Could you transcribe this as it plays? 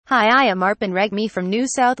Hi, I am Arpan Regmi from New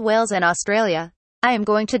South Wales and Australia. I am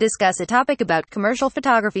going to discuss a topic about commercial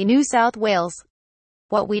photography New South Wales.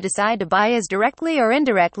 What we decide to buy is directly or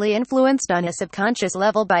indirectly influenced on a subconscious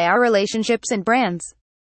level by our relationships and brands.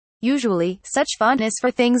 Usually, such fondness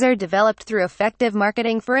for things are developed through effective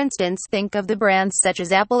marketing. For instance, think of the brands such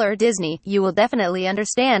as Apple or Disney. You will definitely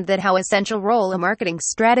understand that how essential role a marketing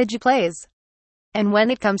strategy plays. And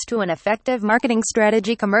when it comes to an effective marketing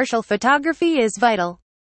strategy, commercial photography is vital.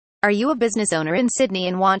 Are you a business owner in Sydney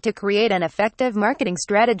and want to create an effective marketing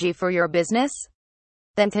strategy for your business?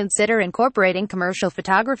 Then consider incorporating commercial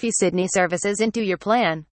photography Sydney services into your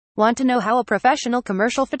plan. Want to know how a professional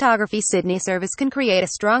commercial photography Sydney service can create a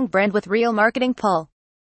strong brand with real marketing pull?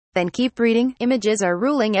 Then keep reading. Images are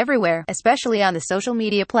ruling everywhere, especially on the social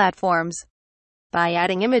media platforms. By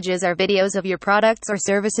adding images or videos of your products or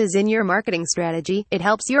services in your marketing strategy, it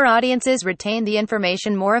helps your audiences retain the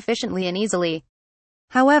information more efficiently and easily.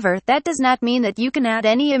 However, that does not mean that you can add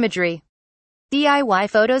any imagery. DIY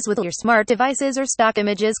photos with your smart devices or stock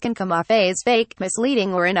images can come off as fake,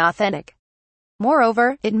 misleading, or inauthentic.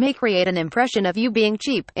 Moreover, it may create an impression of you being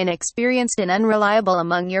cheap, inexperienced, and unreliable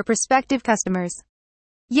among your prospective customers.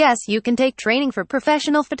 Yes, you can take training for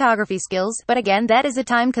professional photography skills, but again, that is a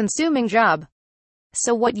time-consuming job.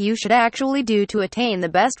 So what you should actually do to attain the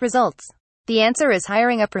best results? The answer is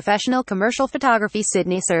hiring a professional commercial photography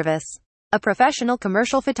Sydney service. A professional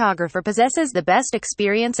commercial photographer possesses the best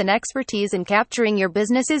experience and expertise in capturing your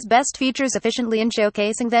business's best features efficiently and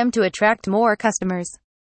showcasing them to attract more customers.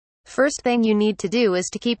 First thing you need to do is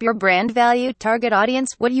to keep your brand value, target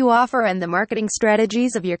audience, what you offer, and the marketing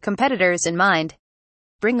strategies of your competitors in mind.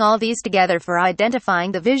 Bring all these together for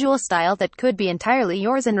identifying the visual style that could be entirely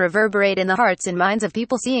yours and reverberate in the hearts and minds of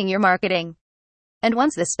people seeing your marketing. And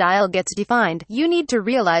once the style gets defined, you need to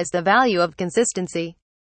realize the value of consistency.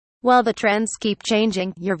 While the trends keep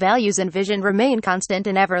changing, your values and vision remain constant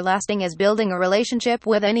and everlasting, as building a relationship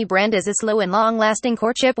with any brand is a slow and long-lasting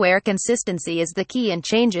courtship where consistency is the key and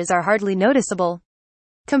changes are hardly noticeable.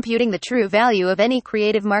 Computing the true value of any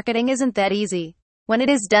creative marketing isn't that easy. When it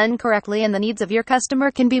is done correctly and the needs of your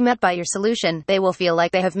customer can be met by your solution, they will feel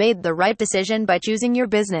like they have made the right decision by choosing your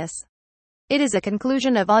business. It is a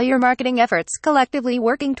conclusion of all your marketing efforts, collectively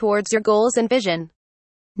working towards your goals and vision.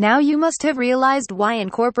 Now you must have realized why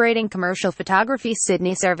incorporating commercial photography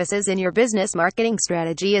Sydney services in your business marketing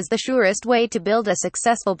strategy is the surest way to build a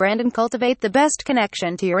successful brand and cultivate the best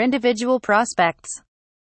connection to your individual prospects.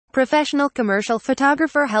 Professional commercial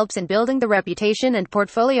photographer helps in building the reputation and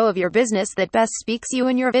portfolio of your business that best speaks you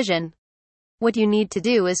and your vision. What you need to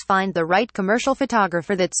do is find the right commercial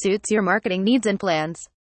photographer that suits your marketing needs and plans.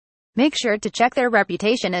 Make sure to check their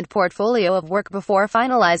reputation and portfolio of work before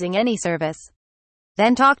finalizing any service.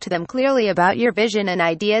 Then talk to them clearly about your vision and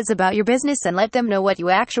ideas about your business and let them know what you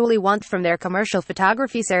actually want from their commercial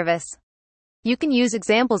photography service. You can use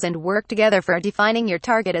examples and work together for defining your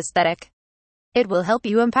target aesthetic. It will help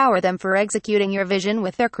you empower them for executing your vision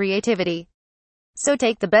with their creativity. So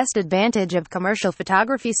take the best advantage of commercial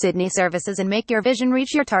photography Sydney services and make your vision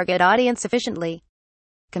reach your target audience efficiently.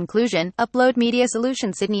 Conclusion: Upload Media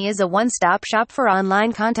Solutions Sydney is a one-stop shop for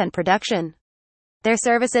online content production. Their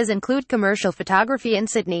services include commercial photography in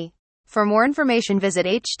Sydney. For more information, visit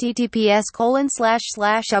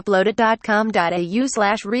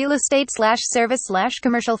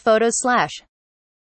https://uploadit.com.au/realestate/service/commercial photos/.